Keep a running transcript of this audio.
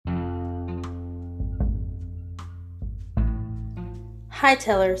Hi,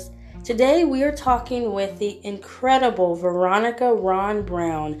 Tellers. Today we are talking with the incredible Veronica Ron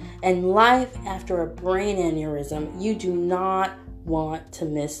Brown and life after a brain aneurysm. You do not want to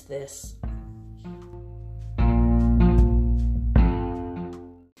miss this.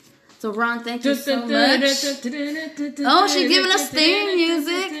 So, Ron, thank you so much. Oh, she's giving us theme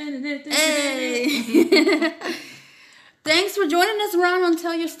music. Hey. Thanks for joining us, Ron, on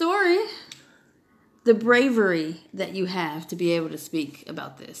Tell Your Story. The bravery that you have to be able to speak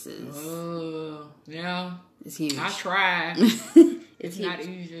about this is huge. I try. It's not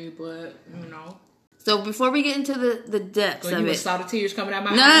easy, but you know. So before we get into the depths of it, saw the tears coming out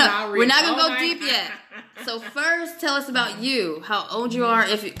my eyes. No, we're not gonna go deep yet. So first, tell us about you. How old you are?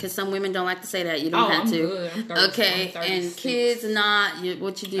 Because some women don't like to say that. You don't have I'm to. Good. I'm 30, okay, I'm and kids not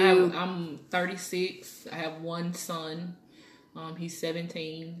what you do. I'm 36. I have one son. He's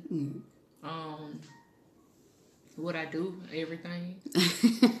 17. What I do, everything.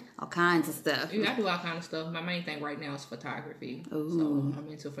 All kinds of stuff. Yeah, I do all kinds of stuff. My main thing right now is photography. Ooh. So I'm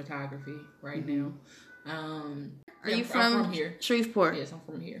into photography right now. Are you from here? Shreveport? Yes, I'm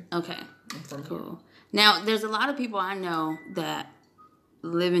from here. Okay. I'm from cool. here. Now, there's a lot of people I know that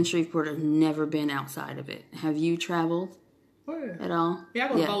live in Shreveport and have never been outside of it. Have you traveled? Where? At all? Yeah, I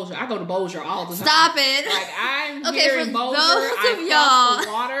go to Bossier. I go to Bossier all the time. Stop it! Like I'm okay, here for in Bossier. those of y'all,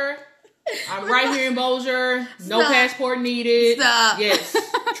 the water. I'm right here in Bossier. No passport needed. Stop. Yes,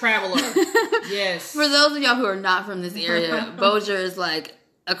 traveler. Yes. For those of y'all who are not from this area, Bossier is like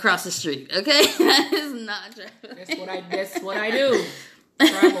across the street. Okay, that is not travel. That's what I do.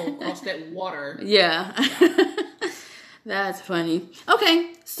 Travel across that water. Yeah. That's funny.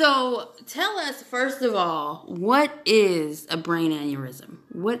 Okay, so tell us, first of all, what is a brain aneurysm?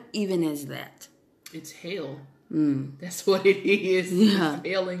 What even is that? It's hell. That's what it is. Yeah. It's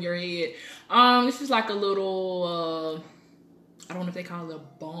hell in your head. It's just like a little, I don't know if they call it a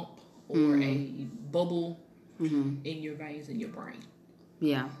bump or a bubble in your veins in your brain.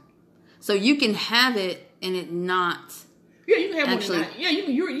 Yeah. So you can have it and it not. Yeah, you can have one and not. Yeah,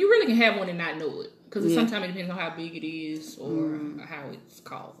 you really can have one and not know it. Because sometimes it depends on how big it is or how it's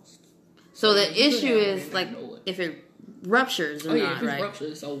caused. So the issue is like if it ruptures or not, if it right?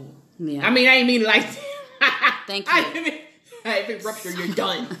 ruptures, it's over. Yeah. I mean, I ain't mean like thank you. If it ruptures, you're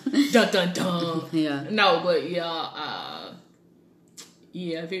done. Dun dun dun. Yeah. No, but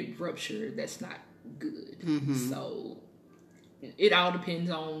if it ruptured, that's not good. So it all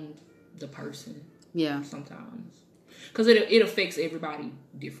depends on the person. Yeah. Sometimes. Because it affects everybody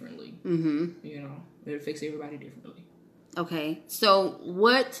differently. You know, it affects everybody differently. Okay. So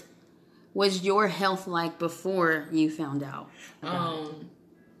what was your health like before you found out?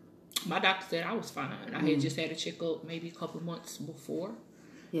 My doctor said I was fine. I had just had a checkup maybe a couple of months before.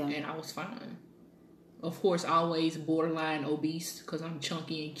 Yeah. And I was fine. Of course, always borderline obese because I'm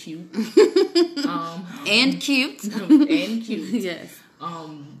chunky and cute. And cute. And cute. Yes.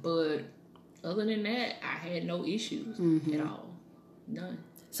 But other than that, I had no issues at all. None.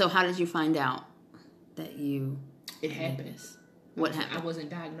 So how did you find out that It happens. What happened? I wasn't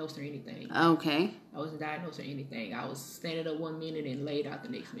diagnosed or anything. Okay. I wasn't diagnosed or anything. I was standing up 1 minute and laid out the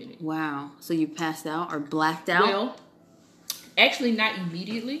next minute. Wow. So you passed out or blacked out? Well, actually not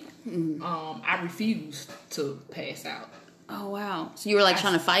immediately. I refused to pass out. Oh, wow. So you were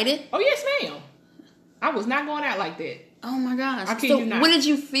trying to fight it? Oh, yes, ma'am. I was not going out like that. Oh, my gosh. I kid you not. What did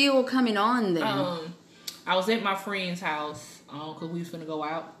you feel coming on then? I was at my friend's house because we was going to go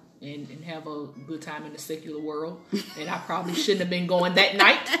out and have a good time in the secular world. And I probably shouldn't have been going that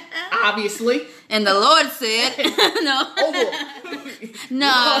night, obviously. And the Lord said, no. Over.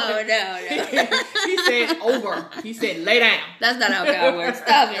 No. He said over. He said lay down. That's not how God works.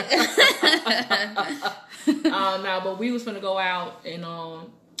 Stop it. No, but we was going to go out and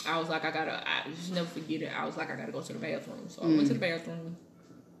I was like, I just never forget it. I was like, I gotta go to the bathroom. So I went to the bathroom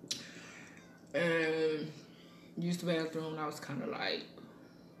and used the bathroom. And I was kind of like,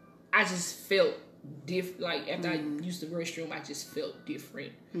 I just felt different. Like after I used the restroom, I just felt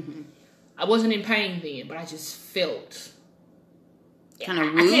different. I wasn't in pain then, but I just felt kind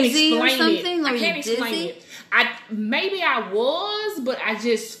of woozy or something. I can't explain it. Maybe I was, but I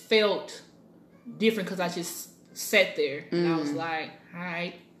just felt different because I just sat there and I was like, all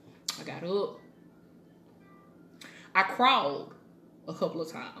right. I got up. I crawled a couple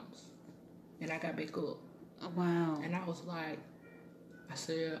of times. And I got back up. Wow. And I was like, I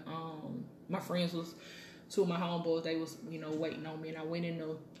said, my friends was, two of my homeboys, they was, waiting on me. And I went in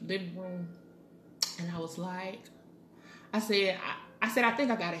the living room. And I was like, I said, I think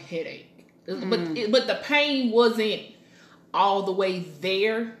I got a headache. But the pain wasn't all the way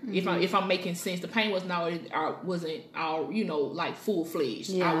there. If I'm making sense, the pain wasn't all like full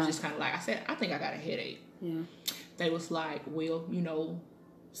fledged. I was just kind of like, I said, I think I got a headache. Yeah. They was like, well,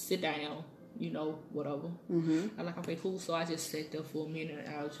 sit down, whatever. I'm like, okay, cool. So I just sat there for a minute.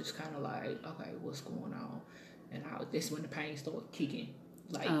 And I was just kind of like, okay, what's going on? And that's when the pain started kicking.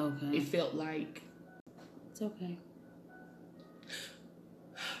 Like, it felt like. It's okay.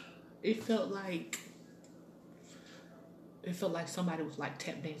 It felt like somebody was like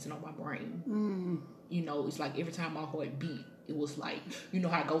tap dancing on my brain. It's like every time my heart beat, it was like,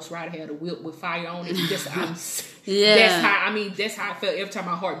 how Ghost Rider had a whip with fire on it. That's how I felt every time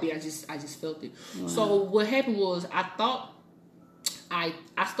my heart beat. I just felt it. Wow. So what happened was, I thought I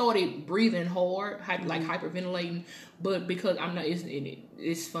started breathing hard, like hyperventilating, but because I'm not,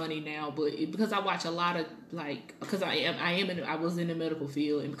 it's funny now, but because I watch a lot of because I was in the medical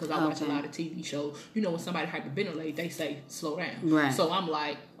field, and because I watch a lot of TV shows, when somebody hyperventilate, they say slow down. Right. So I'm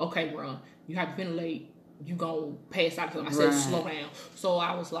like, okay, Ron, you hyperventilate, you gonna pass out. I said slow down. So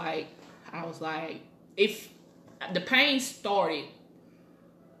I was like, if the pain started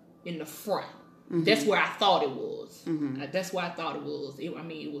in the front. That's where I thought it was. That's where I thought it was. It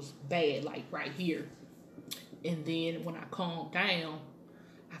was bad, like right here. And then when I calmed down,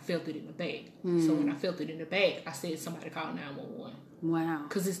 I felt it in the back. So when I felt it in the back, I said, somebody call 911. Wow.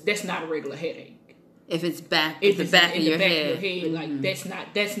 Because that's not a regular headache. If it's back of your head, like that's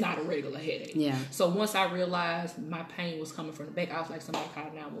not a regular headache. Yeah. So once I realized my pain was coming from the back, I was like, somebody call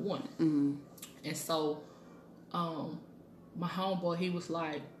 911. And so, my homeboy, he was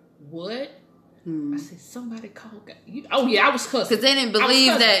like, what? I said, somebody called. Oh yeah, I was cussing because they didn't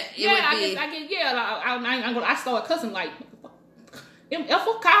believe that. I started cussing like, if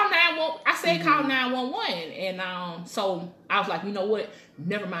call 911. I said call 911, and so I was like, you know what?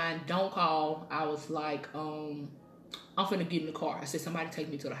 Never mind, don't call. I was like, I'm finna get in the car. I said, somebody take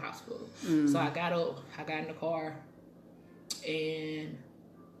me to the hospital. So I got up, I got in the car, and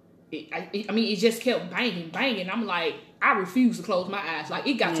it just kept banging. I'm like, I refuse to close my eyes. Like,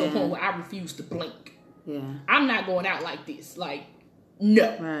 it got to a point where I refused to blink. Yeah. I'm not going out like this. Like, no,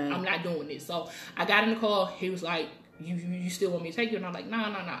 I'm not doing this. So I got in the car. He was like, you still want me to take you? And I'm like, no.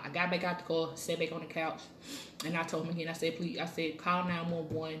 I got back out the car, sat back on the couch, and I told him again, I said, please, I said, call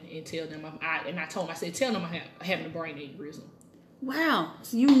 911 and tell them tell them I'm having a brain aneurysm. Wow.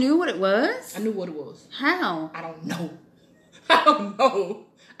 So you knew what it was? I knew what it was. How? I don't know.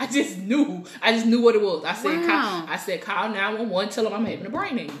 I just knew what it was. I said, call 911, tell them I'm having a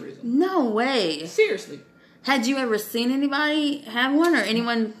brain aneurysm. No way. Seriously. Had you ever seen anybody have one, or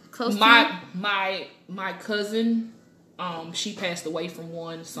anyone close to you? My cousin, she passed away from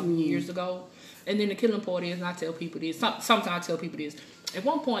one some years ago. And then the killing part is, and I tell people this, sometimes I tell people this, at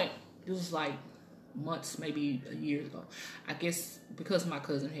one point, it was like months, maybe a year ago, I guess because my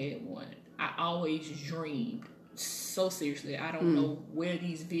cousin had one, I always dreamed, so seriously, I don't know where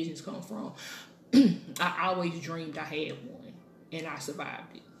these visions come from. I always dreamed I had one, and I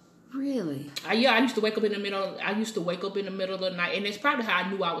survived it. Really? I used to wake up in the middle of the night, and it's probably how I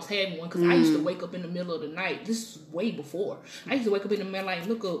knew I was having one, because I used to wake up in the middle of the night. This is way before. I used to wake up in the middle, like,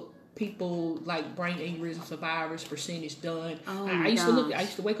 look up people like brain aneurysm survivors percentage done. I used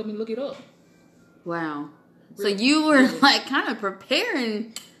to wake up and look it up. Wow. Really? So you were like kind of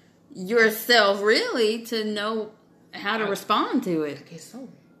preparing yourself really to know how to respond to it. I guess so.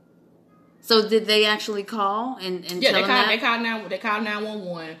 So did they actually call and tell them that? They called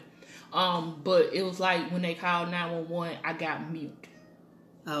 911. But it was like when they called 911, I got mute.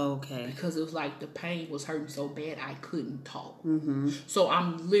 Oh, okay. Because it was like the pain was hurting so bad I couldn't talk. So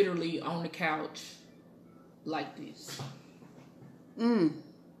I'm literally on the couch like this.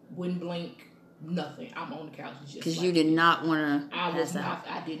 Wouldn't blink. Nothing. I'm on the couch just because you did not want to.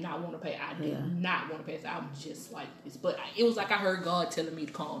 I did not want to pay. I did not want to pass. I was just like this, but it was like I heard God telling me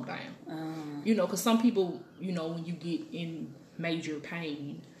to calm down. Because some people, when you get in major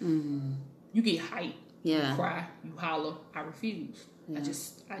pain, you get hype. Yeah. You cry. You holler. I refuse. Yeah.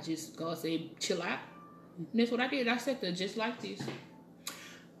 I just God said chill out. And that's what I did. I sat there just like this.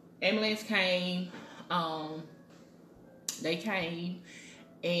 Ambulance came. They came.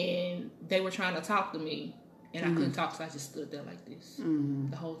 And they were trying to talk to me, and I couldn't talk, so I just stood there like this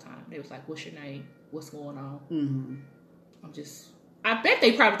the whole time. They was like, "What's your name? What's going on?" I bet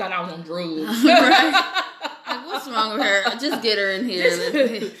they probably thought I was on drugs. Right. Like, what's wrong with her? Just get her in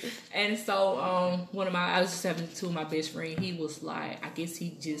here. And so, I was just having two of my best friends. He was like, I guess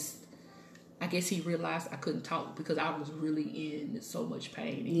he just I guess he realized I couldn't talk because I was really in so much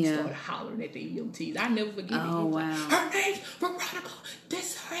pain. And he started hollering at the EMTs. I never forget it. Oh, wow. Like, her name's Veronica.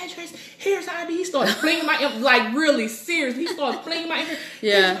 This is her address. Here's her ID. He started flinging my, like, really serious. He started flinging my,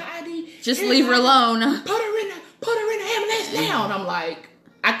 here's my ID. Just leave her alone. Put her in the ambulance now. And I'm like,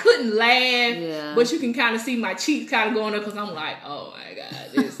 I couldn't laugh, but you can kind of see my cheeks kind of going up because I'm like, oh my God,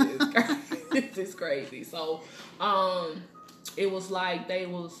 this is crazy. This is crazy. So, it was like they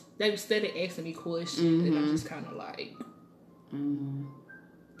was steady asking me questions, and I'm just kind of like, and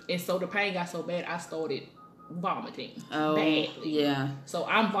so the pain got so bad, I started vomiting badly. Yeah. So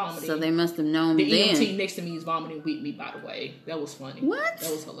I'm vomiting. So they must have known the then. EMT next to me is vomiting with me. By the way, that was funny. What?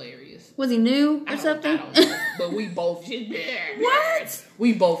 That was hilarious. Was he new or something? I don't know. But we both just what?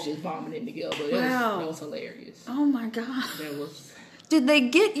 We both just vomiting together. That was hilarious. Oh my God. That was. Did they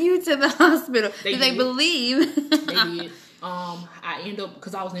get you to the hospital? Did they believe? They did. I ended up,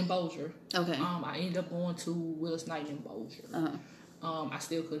 because I was in Bossier. Okay. I ended up going to Willis Knight in Bossier. I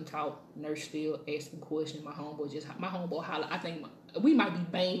still couldn't talk. Nurse still asking questions. My homeboy hollered. I think we might be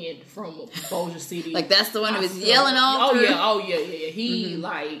banned from Bossier City. Like that's the one who was yelling all through? Oh yeah. He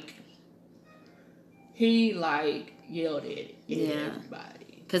yelled at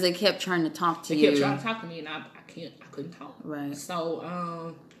everybody. Because they kept trying to talk to you. They kept trying to talk to me, and I couldn't talk. Right.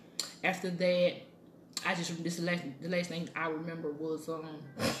 So after that, the last thing I remember was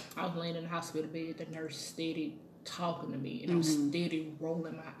I was laying in the hospital bed. The nurse steady talking to me, and I'm steady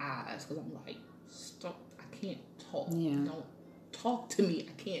rolling my eyes because I'm like, stop! I can't talk. Yeah. Don't talk to me.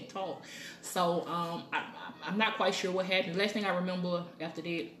 I can't talk. So I'm not quite sure what happened. The last thing I remember after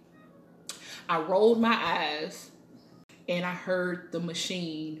that, I rolled my eyes, and I heard the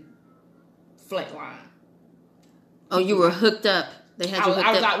machine flatline. Oh, you were hooked up. They had you hooked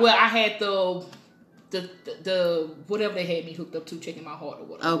up. Like, well, I had the whatever they had me hooked up to, checking my heart or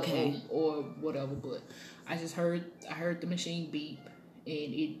whatever. Okay. Or whatever, but I heard the machine beep,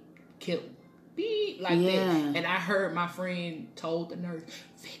 and it kept beep like that. And I heard my friend told the nurse,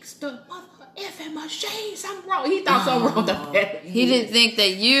 fix the mother effing machine, something wrong. He thought something wrong with that. He didn't think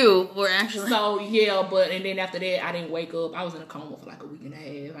that you were actually. So and then after that, I didn't wake up. I was in a coma for like a week and a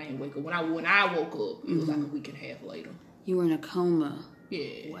half. I didn't wake up. When I woke up, it was like a week and a half later. You were in a coma.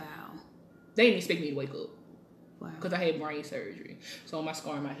 Yeah. Wow. They didn't expect me to wake up. Wow. Because I had brain surgery. So my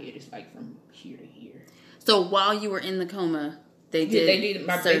scar in my head is like from here to here. So while you were in the coma, they did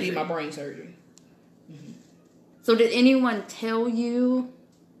my brain surgery. Mm-hmm. So did anyone tell you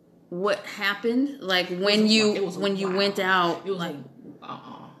what happened? Like when you went out? It was like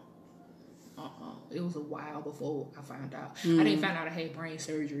It was a while before I found out. I didn't find out I had brain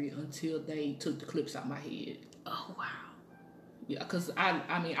surgery until they took the clips out my head. Oh wow. Yeah, because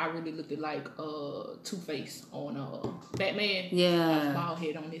I really looked at like Two-Face on Batman. Yeah. Bald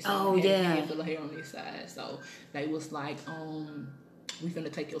head on this side. Oh yeah. A handful of hair on this side. So they was like, we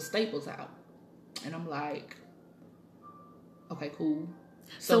finna take your staples out. And I'm like, okay, cool.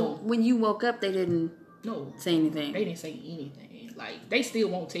 So when you woke up, they didn't say anything? They didn't say anything. Like, they still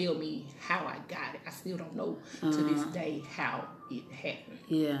won't tell me how I got it. I still don't know to this day how it happened.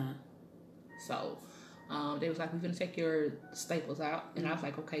 Yeah. So they was like, we're going to take your staples out. And I was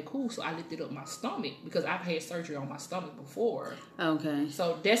like, okay, cool. So I lifted up my stomach because I've had surgery on my stomach before. Okay.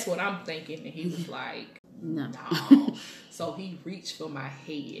 So that's what I'm thinking. And he was like, no. So he reached for my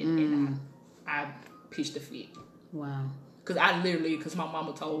head and I pitched a fit. Wow. Because my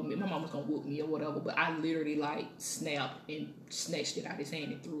mama told me, my mama was going to whoop me or whatever, but I literally like snapped and snatched it out of his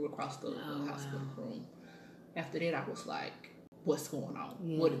hand and threw it across the hospital room. After that, I was like, what's going on?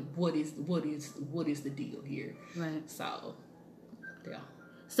 Yeah. What is the deal here? Right. So, yeah.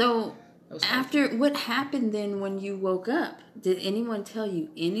 So, after, what happened then when you woke up? Did anyone tell you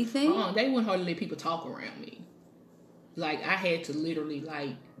anything? They wouldn't hardly let people talk around me. Like, I had to literally,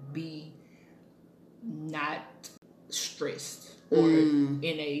 like, be not stressed or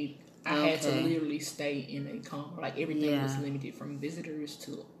I had to literally stay in a coma. Like, everything was limited from visitors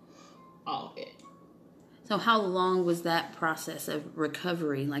to all that. So how long was that process of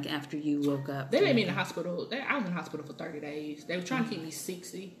recovery, like after you woke up? They let me in the hospital. I was in the hospital for 30 days. They were trying to keep me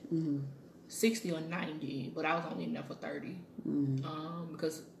 60. 60 or 90, but I was only in there for 30.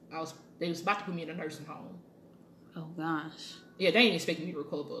 Because they was about to put me in a nursing home. Oh gosh. Yeah, they didn't expect me to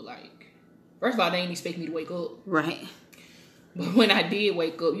recover. Like, first of all, they didn't expect me to wake up. Right. But when I did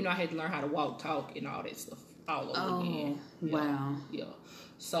wake up, I had to learn how to walk, talk, and all that stuff all over again. Yeah. Wow. Yeah.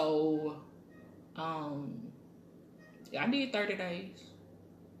 So, I did 30 days.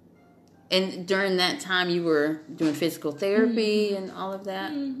 And during that time, you were doing physical therapy and all of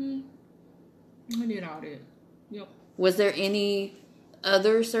that? I did all that. Yep. Was there any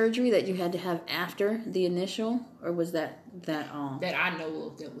other surgery that you had to have after the initial, or was that all? That I know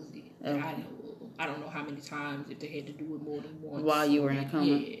of, that was it. That Okay. I know of. I don't know how many times, if they had to do it more than once. While you were in a coma?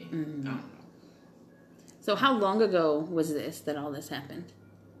 Yeah. Mm-hmm. I don't know. So how long ago was this that all this happened?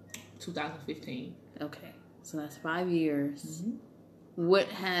 2015. Okay. So that's 5 years. Mm-hmm. What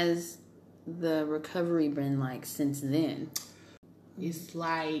has the recovery been like since then? It's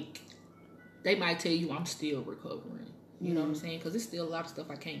like, they might tell you I'm still recovering. You know what I'm saying? Because there's still a lot of stuff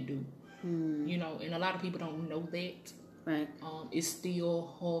I can't do. You know, and a lot of people don't know that. Right. It's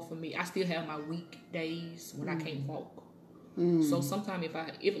still hard for me. I still have my weak days when I can't walk. So sometimes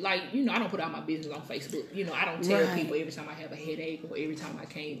if like, you know, I don't put out my business on Facebook. You know, I don't tell people every time I have a headache or every time I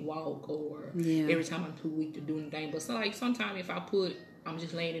can't walk or every time I'm too weak to do anything. But so like sometimes if I'm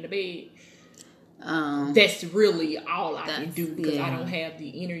just laying in the bed, that's really all I can do because I don't have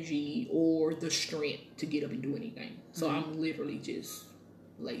the energy or the strength to get up and do anything. So I'm literally just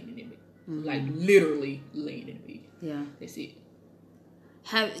laying in the bed. Like literally laying in the bed. Yeah. That's it.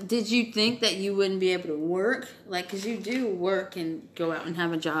 Did you think that you wouldn't be able to work? Like, because you do work and go out and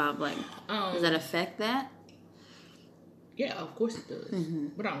have a job. Like, does that affect that? Yeah, of course it does.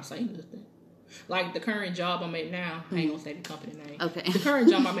 But I don't say nothing. Like, the current job I'm at now, I ain't gonna say the company name. Okay. The current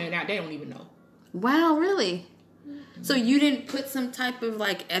job I'm at now, they don't even know. Wow, really? So you didn't put some type of,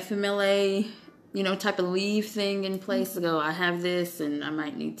 like, FMLA, you know, type of leave thing in place to go, I have this and I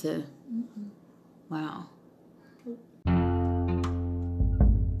might need to... Wow.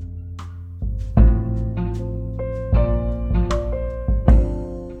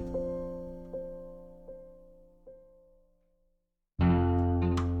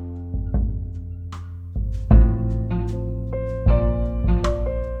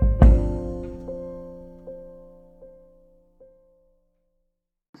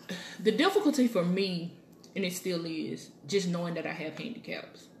 The difficulty for me, and it still is, just knowing that I have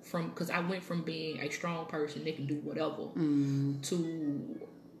handicaps. Because I went from being a strong person that can do whatever to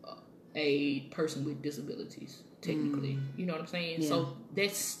a person with disabilities, technically. You know what I'm saying? Yeah. So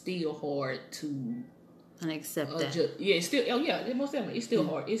that's still hard to accept that. It's still, most definitely. It's still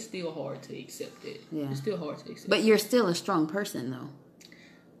hard. It's still hard to accept it. Yeah. It's still hard to accept. But you're still a strong person, though.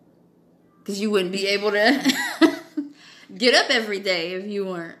 Because you wouldn't be able to get up every day if you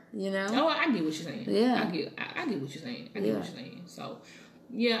weren't, you know? Oh, I get what you're saying. Yeah. I get what you're saying. I get what you're saying. So,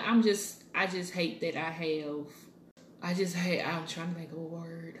 yeah, I just hate that I'm trying to think of a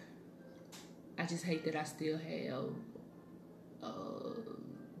word. I just hate that I still have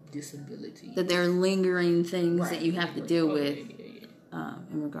disability. That there are lingering things that you have to deal with in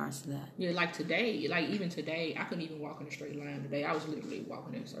regards to that. Yeah, like today, even today, I couldn't even walk in a straight line today. I was literally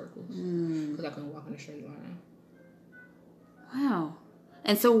walking in circles because I couldn't walk in a straight line. Wow.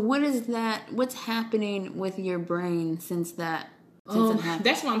 And so what's happening with your brain since it happened?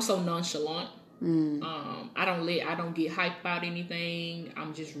 That's why I'm so nonchalant. I don't get hyped about anything. I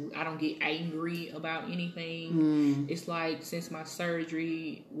don't get angry about anything. It's like since my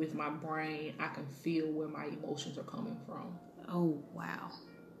surgery with my brain, I can feel where my emotions are coming from. Oh, wow.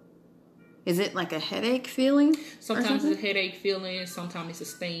 Is it like a headache feeling? Sometimes it's a headache feeling. Sometimes it's a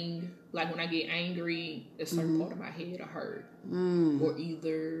sting. Like when I get angry, a certain part of my head will hurt. Or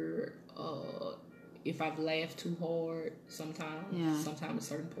either if I've laughed too hard, sometimes a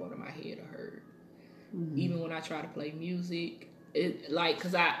certain part of my head will hurt. Even when I try to play music,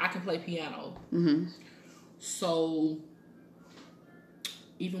 because I can play piano. So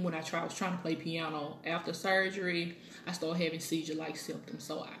even when I was trying to play piano after surgery, I started having seizure-like symptoms.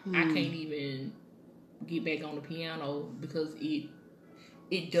 So I can't even get back on the piano because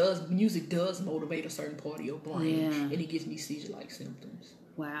music does motivate a certain part of your brain, and it gives me seizure-like symptoms.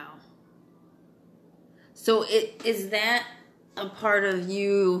 Wow. So is that a part of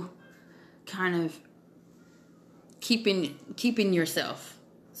you kind of keeping yourself?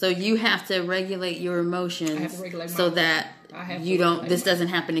 So you have to regulate your emotions. I have to regulate so that this doesn't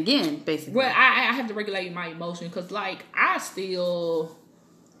happen again, basically. Well, I have to regulate my emotion because, like, I'm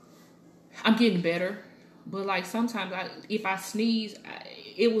getting better. But, like, sometimes if I sneeze,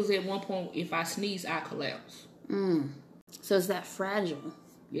 it was at one point, if I sneeze, I collapse. So is that fragile?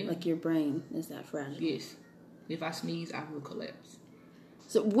 Yeah. Like your brain, is that fragile? Yes. If I sneeze, I will collapse.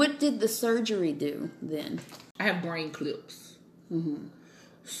 So what did the surgery do then? I have brain clips.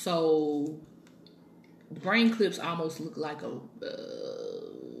 So the brain clips almost look like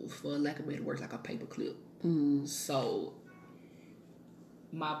for lack of better words, like a paper clip. So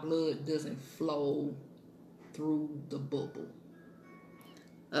my blood doesn't flow through the bubble.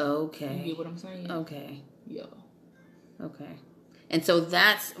 Okay. You get what I'm saying? Okay. Yeah. Okay. And so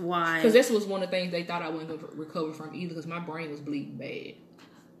that's why. Because this was one of the things they thought I wasn't going to recover from either, because my brain was bleeding bad.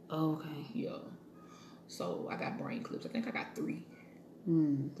 Oh, okay. Yeah. So I got brain clips. I think I got 3.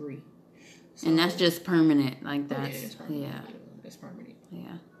 3. So, and that's just permanent, like that. Yeah, it's permanent. Yeah, it's permanent.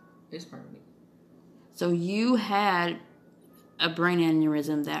 Yeah. It's permanent. So you had a brain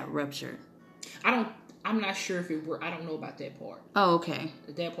aneurysm that ruptured. I'm not sure if it were. I don't know about that part. Oh, okay.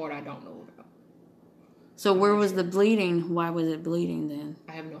 That part I don't know about. So where was the bleeding? Why was it bleeding then?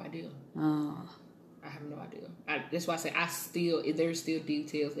 I have no idea. Oh. I have no idea. That's why I say there's still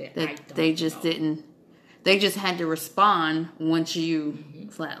details that I don't they just know. didn't. They just had to respond once you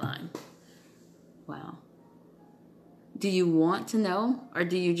flatline. Wow. Do you want to know, or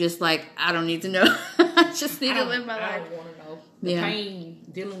do you just like, I don't need to know? I just need to live my life. I don't want to know. The pain,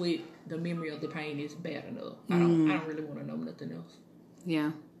 dealing with the memory of the pain is bad enough. I don't really want to know nothing else.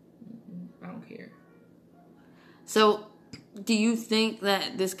 Yeah. I don't care. So, do you think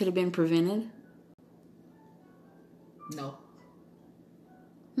that this could have been prevented? No.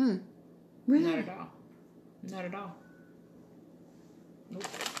 Really? Not at all. Not at all. Nope.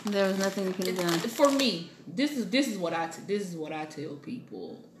 There was nothing you could have done. For me, this is what I tell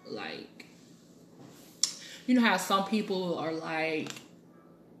people. Like, you know how some people are like,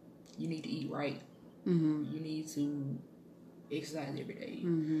 you need to eat right. You need to exercise every day.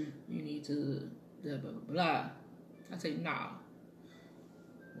 You need to blah blah blah blah. I say, nah.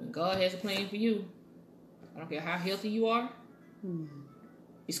 When God has a plan for you, I don't care how healthy you are,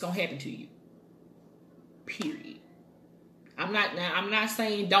 it's gonna happen to you. Period. I'm not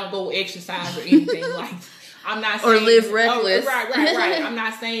saying don't go exercise or anything like. I'm not saying, or live reckless. Right. I'm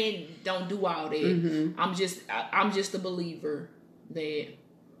not saying don't do all that. I'm just a believer that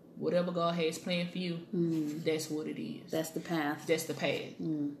whatever God has planned for you, that's what it is. That's the path. That's the path.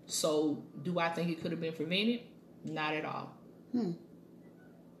 So, do I think it could have been prevented? Not at all. No.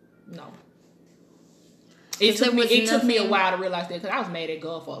 It took me a while to realize that, because I was mad at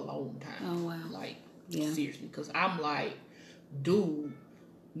God for a long time. Oh wow. Like, seriously, because I'm like, dude,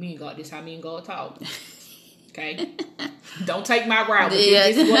 me and God, this how me and God talk. Okay? Don't take my route.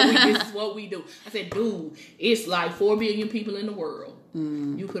 This is what we do. I said, dude, it's like 4 billion people in the world.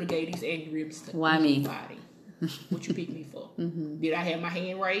 You could have gave these aneurysms to anybody. What you pick me for? Did I have my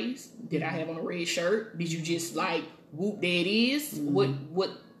hand raised? Did I have on a red shirt? Did you just like, whoop, there it is?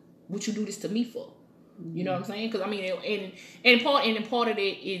 What you do this to me for? You know what I'm saying? Because I mean, and part of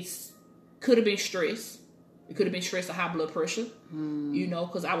it could have been stress. It could have been stress or high blood pressure. You know,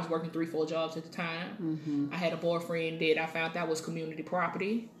 because I was working 3-4 jobs at the time. I had a boyfriend that I found that was community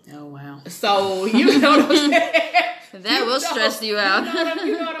property. Oh wow! So you know what I'm saying? That will stress you out.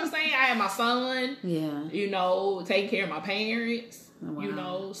 You know what I'm saying? I had my son. Yeah. You know, taking care of my parents. Wow. You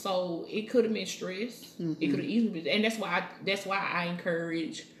know, so it could have been stress. It could have easily been, and that's why I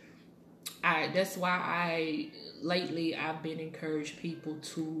encourage. That's why lately I've been encouraging people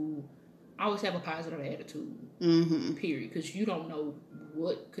to always have a positive attitude. Period. Because you don't know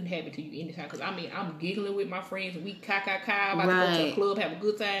what could happen to you anytime. Because I mean, I'm giggling with my friends and we about to go to a club, have a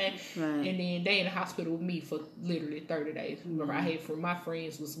good time, and then they in the hospital with me for literally 30 days. Remember, I had my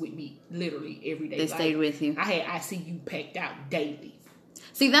friends was with me literally every day. They stayed with you. I had ICU packed out daily.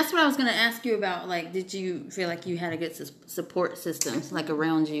 See, that's what I was going to ask you about. Like, did you feel like you had a good support system, like,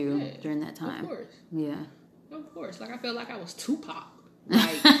 around you during that time? Of course. Yeah. Of course. Like, I felt like I was Tupac.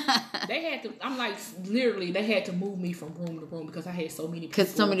 Like, they had to, I'm like, literally, they had to move me from room to room because I had so many people.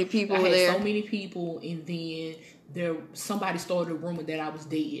 Because so many people were there. I had there. so many people, and then somebody started a rumor that I was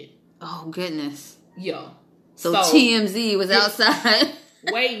dead. Oh, goodness. Yeah. So TMZ was outside.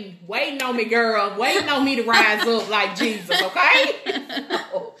 Waiting on me, girl. Waiting on me to rise up like Jesus, okay?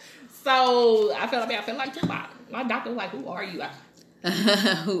 So I felt like Tupac. My doctor was like, "Who are you?"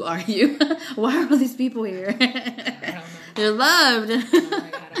 Who are you? Why are all these people here? I don't know. You're loved. I don't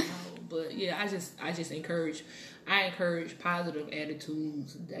know. But yeah, I just encourage positive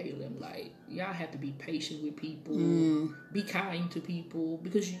attitudes daily. I'm like, y'all have to be patient with people, be kind to people,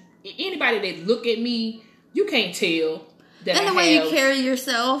 because anybody that look at me, you can't tell. And the way you carry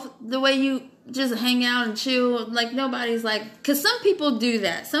yourself, the way you just hang out and chill, like nobody's like, because some people do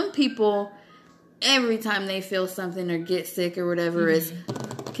that. Some people, every time they feel something or get sick or whatever, is,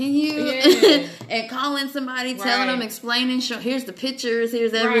 can you, and calling somebody, telling them, explaining, here's the pictures,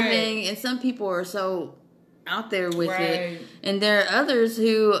 here's everything. And some people are so out there with it. And there are others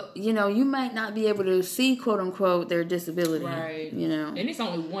who, you know, you might not be able to see, quote unquote, their disability. Right. You know. And it's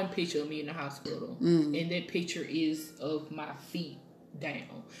only one picture of me in the hospital. And that picture is of my feet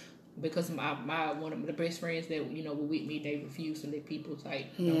down. because my one of the best friends that were with me, they refuse to let people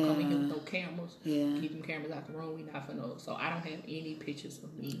don't come in here with no cameras. Yeah. Keep them cameras out the room. We not finna. So I don't have any pictures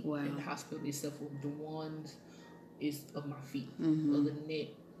of me in the hospital except for the ones is of my feet. Other than that,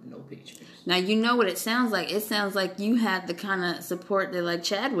 no pictures. Now you know what it sounds like. It sounds like you had the kind of support that like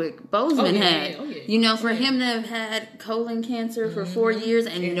Chadwick Boseman had. Oh, yeah. For him to have had colon cancer for 4 years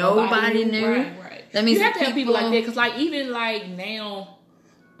and nobody knew. Right. That means you have to have people like that because even now.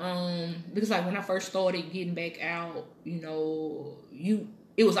 Because when I first started getting back out,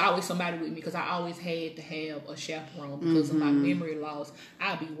 it was always somebody with me because I always had to have a chaperone because of my memory loss.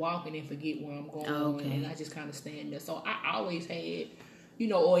 I'd be walking and forget where I'm going, and I just kind of stand there. So I always had,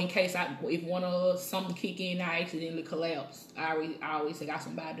 or in case if one of something kick in, I accidentally collapse. I always got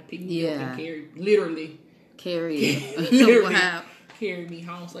somebody to pick me up and carry me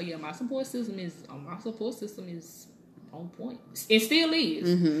home. So yeah, my support system is on point. It still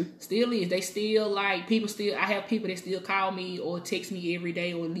is. Still is. They still I have people that still call me or text me every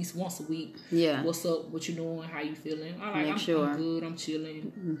day or at least once a week. Yeah. What's up? What you doing? How you feeling? I'm good. I'm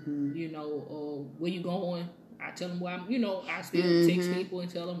chilling. Where you going? I tell them where I'm, I still text people and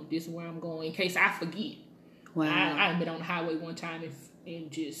tell them this is where I'm going in case I forget. Wow. I've been on the highway one time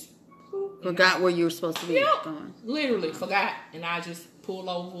and just forgot where you were supposed to be going. Literally forgot. And I just pull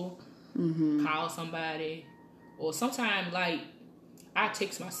over, call somebody. Or sometimes, I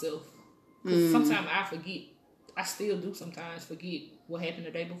text myself. Because sometimes I forget. I still do sometimes forget what happened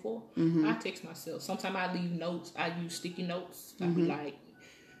the day before. I text myself. Sometimes I leave notes. I use sticky notes. I be like,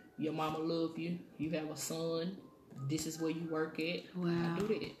 your mama love you. You have a son. This is where you work at. Wow. I do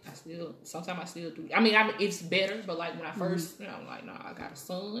that. Sometimes I still do. It's better. But when I first, I'm like, nah, I got a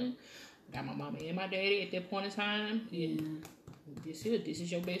son. I got my mama and my daddy at that point in time. Yeah. This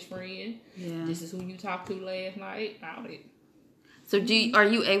is your best friend. Yeah. This is who you talked to last night. All that. So are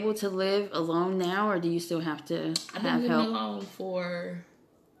you able to live alone now, or do you still have to have help? I've been living alone for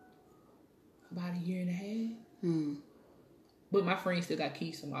about a year and a half. But my friend still got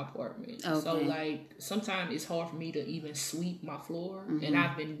keys to my apartment. Okay. So sometimes it's hard for me to even sweep my floor, and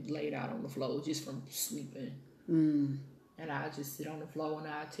I've been laid out on the floor just from sleeping. And I just sit on the floor and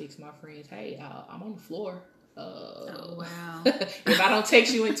I text my friends, "Hey, I'm on the floor. Wow. If I don't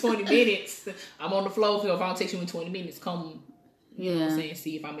text you in 20 minutes, I'm on the floor. If I don't text you in 20 minutes, come, you know what I'm saying,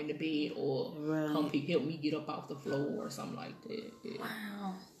 see if I'm in the bed or come help me get up off the floor or something like that." Yeah.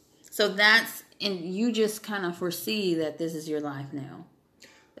 Wow. So and you just kind of foresee that this is your life now,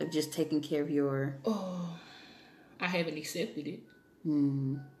 of just taking care of your... Oh, I haven't accepted it.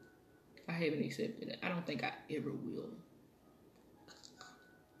 I haven't accepted it. I don't think I ever will.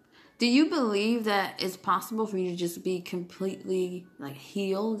 Do you believe that it's possible for you to just be completely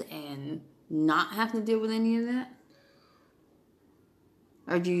healed and not have to deal with any of that?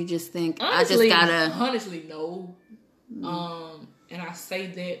 Or do you just think honestly, no. And I say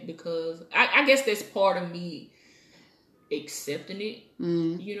that because I guess that's part of me accepting it.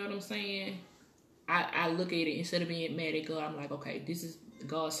 You know what I'm saying? I look at it, instead of being mad at God, I'm like, okay, this is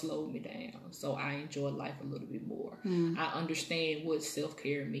God slowed me down, so I enjoy life a little bit more. I understand what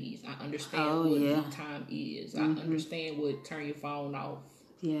self-care means. I understand what me time is. I understand what turn your phone off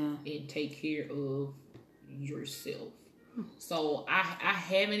and take care of yourself. So I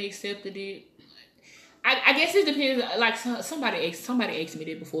haven't accepted it. I guess it depends. Somebody asked me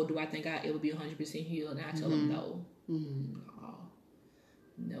that before. Do I think I ever be 100% healed? And I tell them no. No,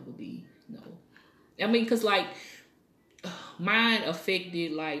 never be. No. Because mine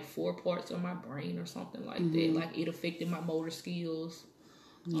affected 4 parts of my brain or something like that. It affected my motor skills.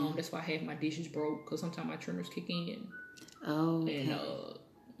 That's why I have my dishes broke, because sometimes my tremors kick in. Oh, okay. And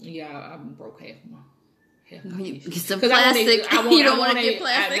I broke half my dishes. Some plastic. You don't want to get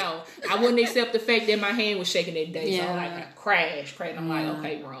plastic. I know. I wouldn't accept the fact that my hand was shaking that day. So I crashed. I'm like,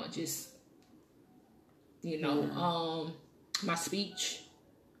 okay, Ron, just my speech.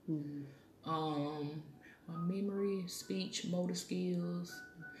 My memory, speech, motor skills,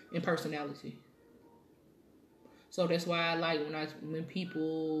 and personality. So that's why I like when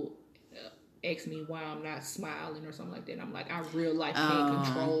people ask me why I'm not smiling or something like that. I'm like, I real life can't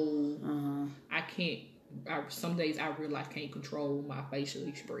control. I can't. Some days I real life can't control my facial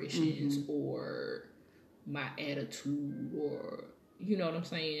expressions or my attitude, or you know what I'm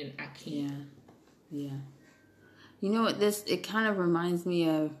saying. I can't. Yeah. You know what? It kind of reminds me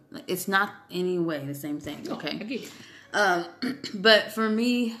of. It's not anyway the same thing. Okay. I get it. But for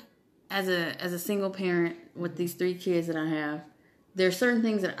me, as a single parent with these 3 kids that I have, there's certain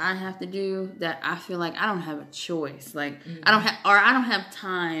things that I have to do that I feel like I don't have a choice. I don't have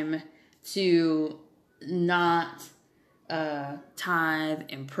time to not tithe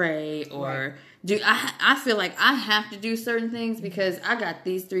and pray or do. I feel like I have to do certain things because I got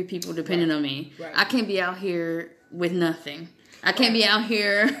these 3 people depending on me. Right. I can't be out here with nothing. I can't be out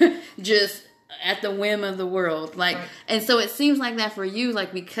here just at the whim of the world. Like, and so it seems like that for you,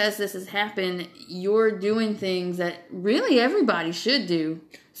 like, because this has happened, you're doing things that really everybody should do.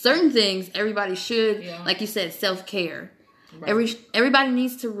 Certain things everybody should, like you said, self-care. Right. Everybody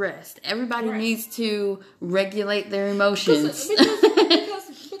needs to rest. Everybody needs to regulate their emotions.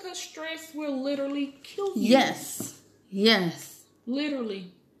 Because stress will literally kill you. Yes.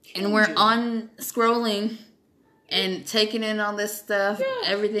 Literally. And we're on scrolling and taking in all this stuff,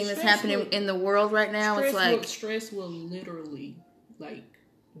 everything that's happening in the world right now. It's like stress will literally, like,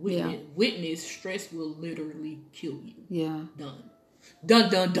 witness. Stress will literally kill you. Yeah. Done.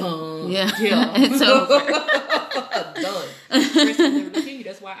 Dun. Yeah. It's over. Done. Stress will literally kill you.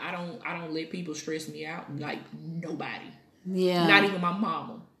 That's why I don't let people stress me out. Like, nobody. Yeah. Not even my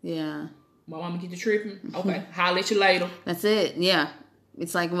mama. Yeah. My mama get to tripping. Okay. Holler at you later. That's it. Yeah.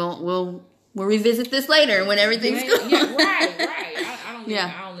 It's like we'll revisit this later when everything's good. Yeah, right.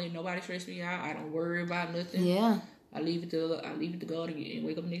 I don't let nobody stress me out. I don't worry about nothing. Yeah. I leave it to God and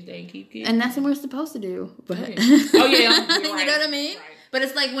wake up the next day and keep kicking. And that's what we're supposed to do. But right. You know what I mean? Right. But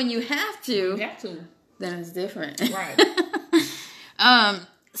it's like when you have to, then it's different. Right.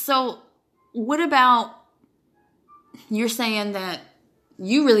 So what about, you're saying that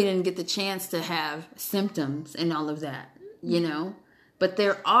you really didn't get the chance to have symptoms and all of that, you know? But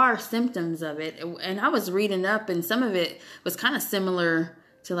there are symptoms of it. And I was reading up, and some of it was kind of similar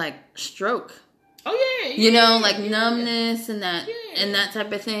to like stroke. Oh, yeah. You know, like numbness and that and that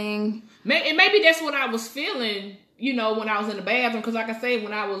type of thing. And maybe that's what I was feeling, you know, when I was in the bathroom. Because like I say,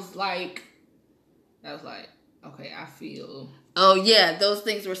 when I was like, okay, I feel... Oh, yeah. Those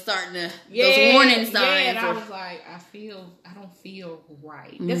things were starting to... those warning signs. Yeah, and I was like, I don't feel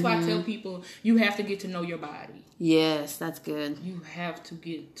right. That's why I tell people, you have to get to know your body. Yes, that's good. You have to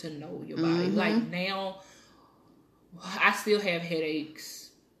get to know your body. Like now, I still have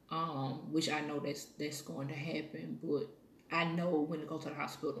headaches, which I know that's going to happen, but I know when to go to the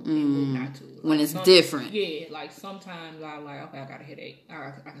hospital and when not to. Like when it's different. Yeah, like sometimes I'm like, okay, I got a headache.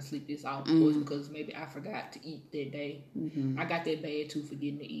 I can sleep this off, of course, because maybe I forgot to eat that day. I got that bad too,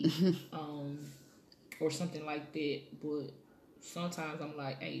 forgetting to eat, or something like that. But sometimes I'm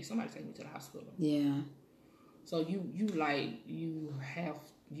like, hey, somebody take me to the hospital. Yeah. So you have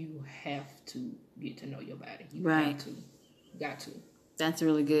to get to know your body. You got to. That's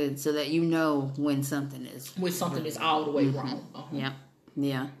really good, so that you know when something is all the way wrong. Yeah.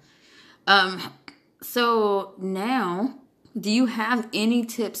 So now, do you have any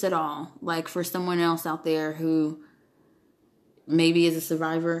tips at all, like for someone else out there who maybe is a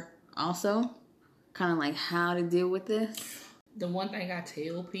survivor also, kind of like how to deal with this? The one thing I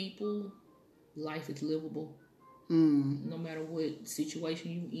tell people, life is livable. No matter what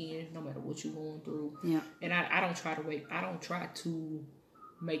situation you in, no matter what you're going through. Yeah. And I don't try to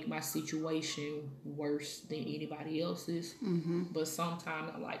make my situation worse than anybody else's. But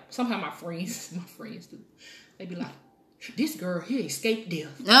sometimes my friends do. They be like, this girl here escaped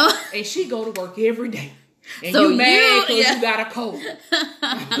death. And she go to work every day. And so you mad because you got a cold.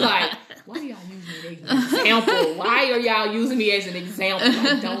 I'm like, why are y'all using me as an example? Why are y'all using me as an example?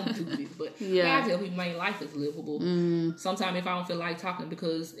 Like, don't do this. But I tell people, my life is livable. Sometimes if I don't feel like talking,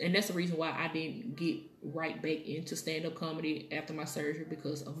 and that's the reason why I didn't get right back into stand-up comedy after my surgery,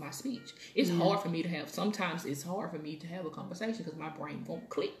 because of my speech. It's hard for me to have a conversation because my brain won't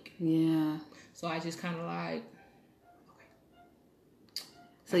click. Yeah. So I just kind of like,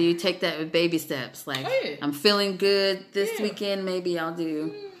 so you take that with baby steps. Like, I'm feeling good this weekend. Maybe I'll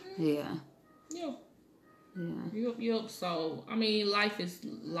do. Yeah. So I mean, life is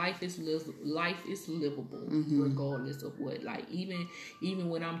livable, regardless of what. Like even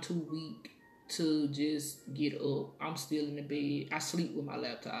when I'm too weak to just get up, I'm still in the bed. I sleep with my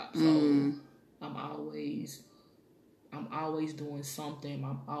laptop, so I'm always doing something.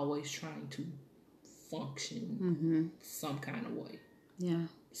 I'm always trying to function some kind of way. Yeah.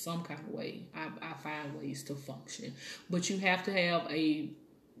 Some kind of way. I find ways to function. But you have to have a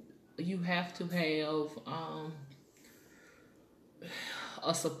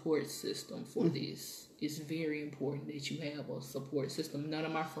support system for this. It's very important that you have a support system. None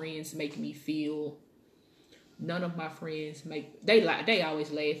of my friends they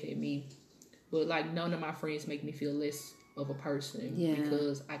always laugh at me, but like none of my friends make me feel less of a person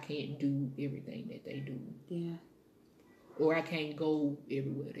because I can't do everything that they do. Yeah. Or I can't go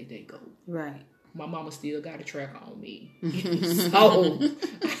everywhere that they go. Right. My mama still got a track on me. So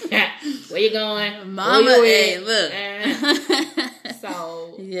Where you going? Mama, hey, look.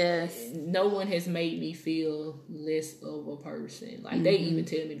 So, yes. No one has made me feel less of a person. Like, they even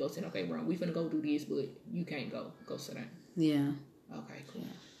tell me, saying, okay, Ron, we finna go do this, but you can't go. Go sit down. Yeah. Okay, cool.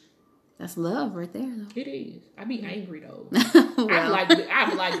 Yeah. That's love right there, though. It is. I be angry, though. Well.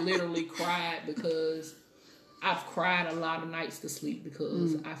 I've literally cried because I've cried a lot of nights to sleep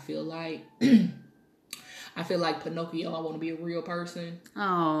because I feel like Pinocchio, I want to be a real person.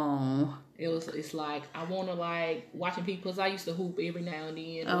 Oh. It's like I want to like watching people, because I used to hoop every now and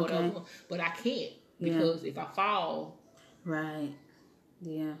then or whatever, but I can't because if I fall, right,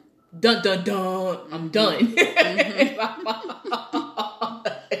 yeah, dun dun dun, I'm done. If I fall.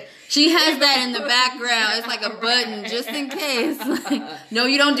 She has that in the background. It's like a button just in case. Like, no,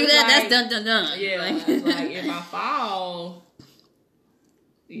 you don't do that. That's dun dun dun. Yeah, like if I fall,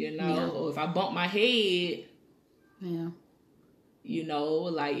 or if I bump my head,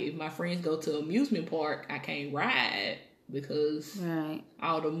 like if my friends go to amusement park, I can't ride because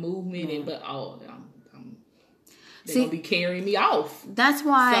all the movement and they're gonna be carrying me off. That's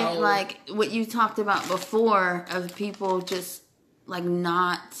why, like what you talked about before of people just like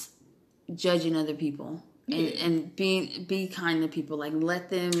not judging other people and be kind to people. Like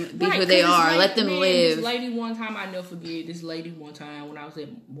let them be who they are. Let them live. This lady one time, I never forget. This lady one time when I was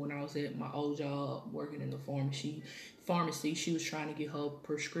at my old job working in the pharmacy, she was trying to get her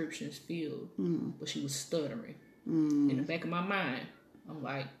prescriptions filled, but she was stuttering. In the back of my mind, I'm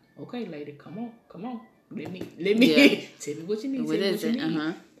like, okay, lady, come on. Let me tell me what you need. What is it?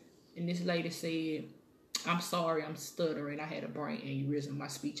 And this lady said, I'm sorry, I'm stuttering. I had a brain aneurysm. My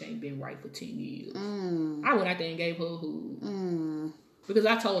speech ain't been right for 10 years. I went out there and gave her a hug. Because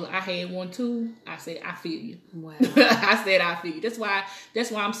I told her I had one too. I said, I feel you. Wow. I said, I feel you. That's why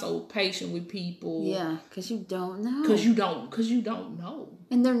I'm so patient with people. Yeah, because you don't know. Because you don't know.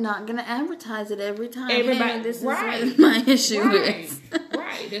 And they're not going to advertise it every time. Everybody, hey, this is what my issue is.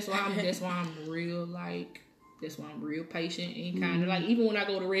 Right. That's why I'm real that's why I'm real patient and kind of like, even when I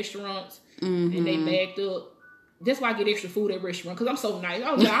go to restaurants and they backed up, that's why I get extra food at restaurant, because I'm so nice.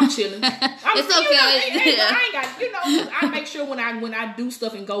 Oh yeah, I'm chilling. It's okay. I ain't got, I make sure when I do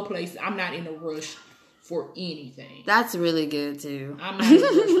stuff and go places, I'm not in a rush for anything. That's really good too. I'm not in a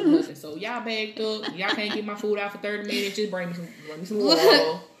rush for nothing. So y'all backed up. Y'all can't get my food out for 30 minutes. Just bring me some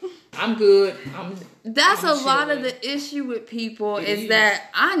water. I'm good. That's a lot of the issue with people is that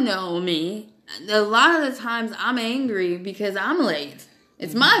I know me. A lot of the times I'm angry because I'm late.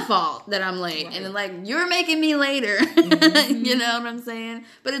 It's my fault that I'm late. Right. And then, like, you're making me later. You know what I'm saying?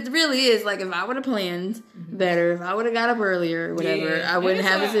 But it really is, like, if I would have planned better, if I would have got up earlier or whatever, I wouldn't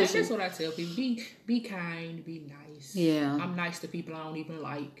have this issue. That's what I tell people. Be kind, be nice. Yeah. I'm nice to people I don't even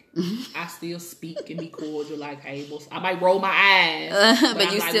like. I still speak and be cordial, like, hey, I might roll my eyes.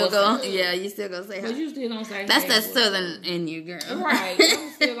 But you still go, you still gonna say hi. But you still gonna say, that's that southern in you, girl. Right.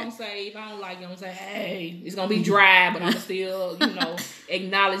 I'm still gonna say, if I don't like you, I'm gonna say, hey, it's gonna be dry, but I'm still,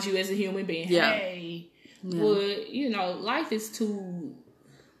 acknowledge you as a human being. Yeah. Hey. Yeah. But, life is too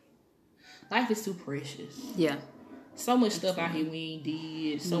precious. Yeah. So much stuff out here we ain't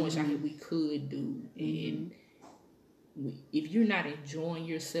did. So much out here we could do. And if you're not enjoying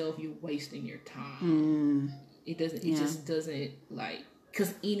yourself, you're wasting your time. It just doesn't, like,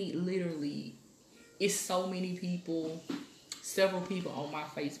 because literally, it's so many people, several people on my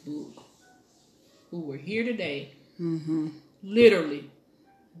Facebook who were here today, literally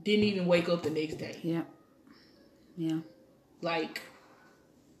didn't even wake up the next day. Yeah. Yeah. Like,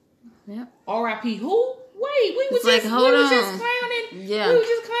 yeah. R.I.P. Who? Wait, we was just clowning. Yeah. We were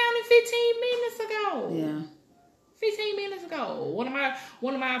just clowning 15 minutes ago. Yeah. 15 minutes ago.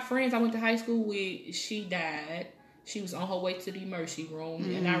 One of my friends I went to high school with, she died. She was on her way to the emergency room,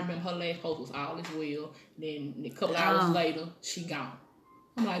 and I remember her last post was all is well. Then a couple hours later, she gone.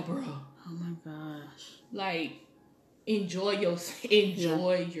 I'm like, bro. Oh my gosh. Like, enjoy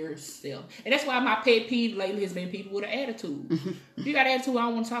yourself. And that's why my pet peeve lately has been people with an attitude. If you got an attitude, I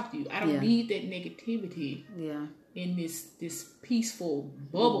don't want to talk to you. I don't need that negativity in this peaceful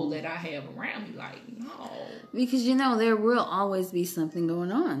bubble that I have around me. Like, no. Because, there will always be something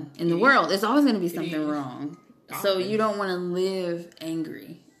going on in the world. There's always going to be something wrong. So you don't want to live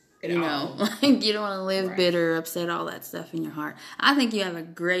angry. Like, you don't want to live bitter, upset, all that stuff in your heart. I think you have a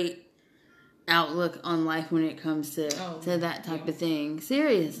great outlook on life when it comes to that type of thing.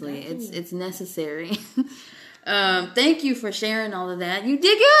 Seriously, it's necessary. Thank you for sharing all of that. You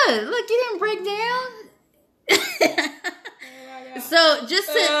did good. Look, you didn't break down. So just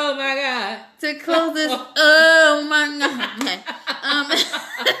to oh my god, to close this. Oh my god. Okay.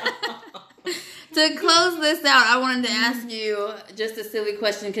 To close this out, I wanted to ask you just a silly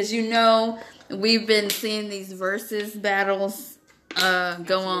question because we've been seeing these versus battles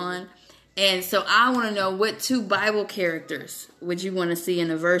go on. And so I want to know, what 2 Bible characters would you want to see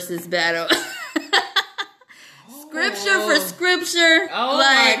in a versus battle? Scripture for scripture. Oh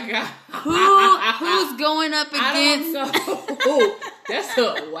like, my God. Who's going up against? I don't know. That's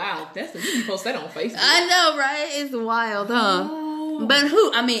you post that on Facebook. I know, right? It's wild, huh? Oh. But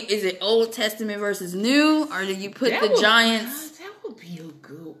who? I mean, is it Old Testament versus New, or do you put giants? That would be a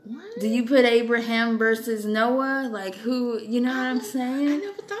good one. Do you put Abraham versus Noah? Like who? You know what I'm saying? I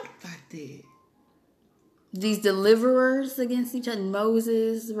never thought about that. These deliverers against each other.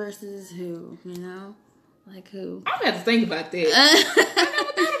 Moses versus who? You know, like who? I'm gonna have to think about that.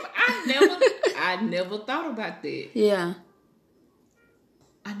 I never thought about that. Yeah.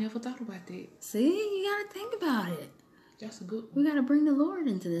 I never thought about that. See, you gotta think about it. That's a good one. We gotta bring the Lord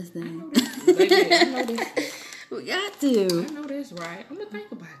into this thing. I know this. We got to. I know that's right. I'm gonna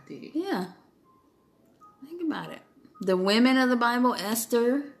think about that. Yeah. Think about it. The women of the Bible,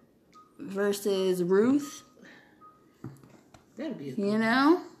 Esther versus Ruth. That'll be a good You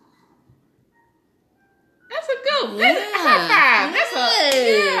know? That's a good one. Yeah. That's a high five. That's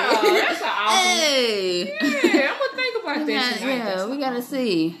an awesome. Hey. Yeah, I'm gonna think about that tonight. Yeah, we gotta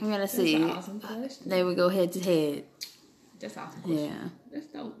see. We gotta see. That's an awesome question. They would go head to head. That's an awesome question. Yeah. That's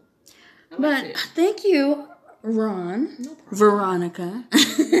dope. But thank you, Ron, no problem. Veronica,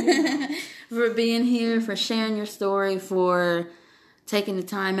 for being here, for sharing your story, for taking the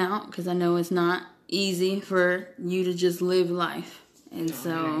time out, because I know it's not easy for you to just live life. And it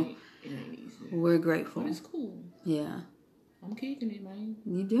ain't easy. We're grateful. But it's cool. Yeah. I'm kicking it, man.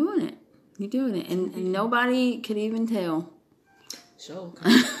 You're doing it. You're doing it. And nobody could even tell. Sure.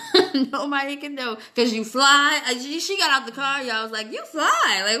 Nobody can know. Because you fly. She got out the car, y'all was like, you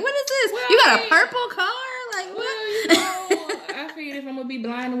fly. Like, what is this? Well, you got a purple car? Like, what? Well, I figured if I'm going to be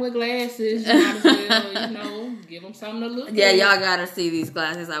blind and wear glasses, you might as well, give them something to look at. Yeah, y'all got to see these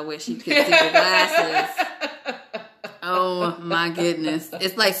glasses. I wish you could see the glasses. Oh, my goodness.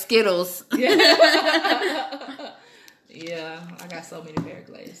 It's like Skittles. Yeah, I got so many pair of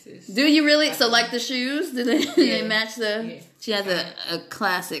glasses. Do you really? So, like the shoes? Do they match the... Yeah. She has a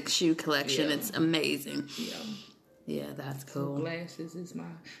classic shoe collection. Yeah. It's amazing. Yeah. Yeah, that's cool. So glasses is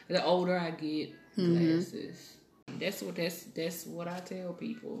the older I get, glasses. That's what I tell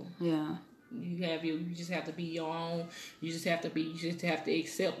people. Yeah. You just have to be your own. You just have to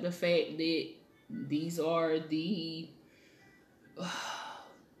accept the fact that these are the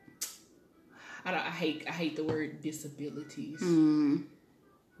I hate the word disabilities.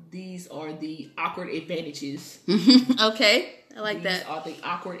 These are the awkward advantages. Okay, I like that. These are the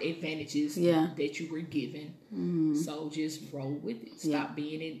awkward advantages that you were given. So just roll with it. Stop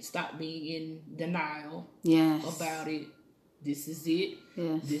being in denial about it. This is it.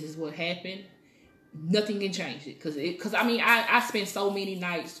 Yes. This is what happened. Nothing can change it. Because I spent so many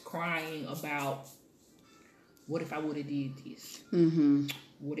nights crying about, what if I would have did this?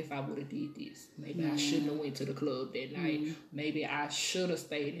 What if I would have did this? Maybe I shouldn't have went to the club that night. Maybe I should have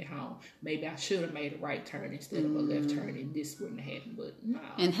stayed at home. Maybe I should have made a right turn instead of a left turn, and this wouldn't have happened. But no.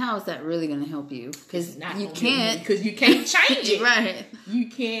 And how is that really going to help you? Because you can't. Because you can't change it. Right. You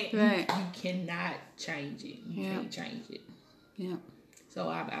can't. Right. You cannot change it. You can't change it. Yeah. So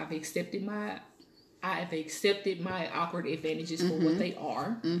I've accepted my awkward advantages for what they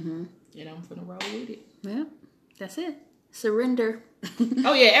are, and I'm gonna roll with it. Yeah, that's it. Surrender.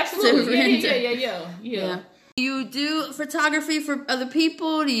 Oh yeah, absolutely. Yeah. Do you do photography for other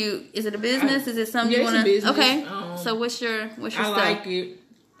people? Is it a business? Is it something you want to? Okay. So what's your stuff? I like it.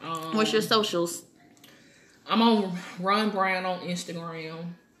 What's your socials? I'm on Ron Brown on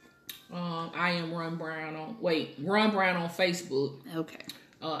Instagram. I am Ron Brown on Facebook. Okay.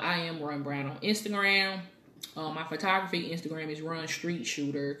 I am Ron Brown on Instagram. My photography Instagram is Run Street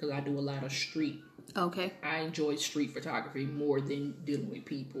Shooter because I do a lot of street. Okay. I enjoy street photography more than dealing with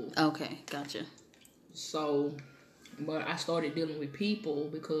people. Okay, gotcha. So, but I started dealing with people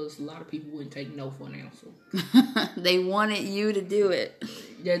because a lot of people wouldn't take no for an answer. They wanted you to do it.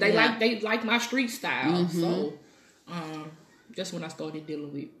 Yeah, they like my street style. So, just when I started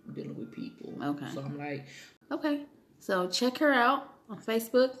dealing with people. Okay. So I'm like, okay. So check her out on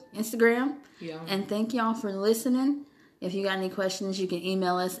Facebook, Instagram. Yeah. And thank y'all for listening. If you got any questions, you can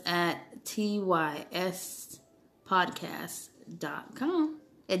email us at tyspodcast.com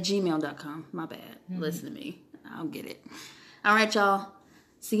 @gmail.com. My bad. Listen to me. I'll get it. All right, y'all.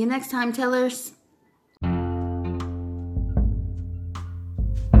 See you next time, tellers.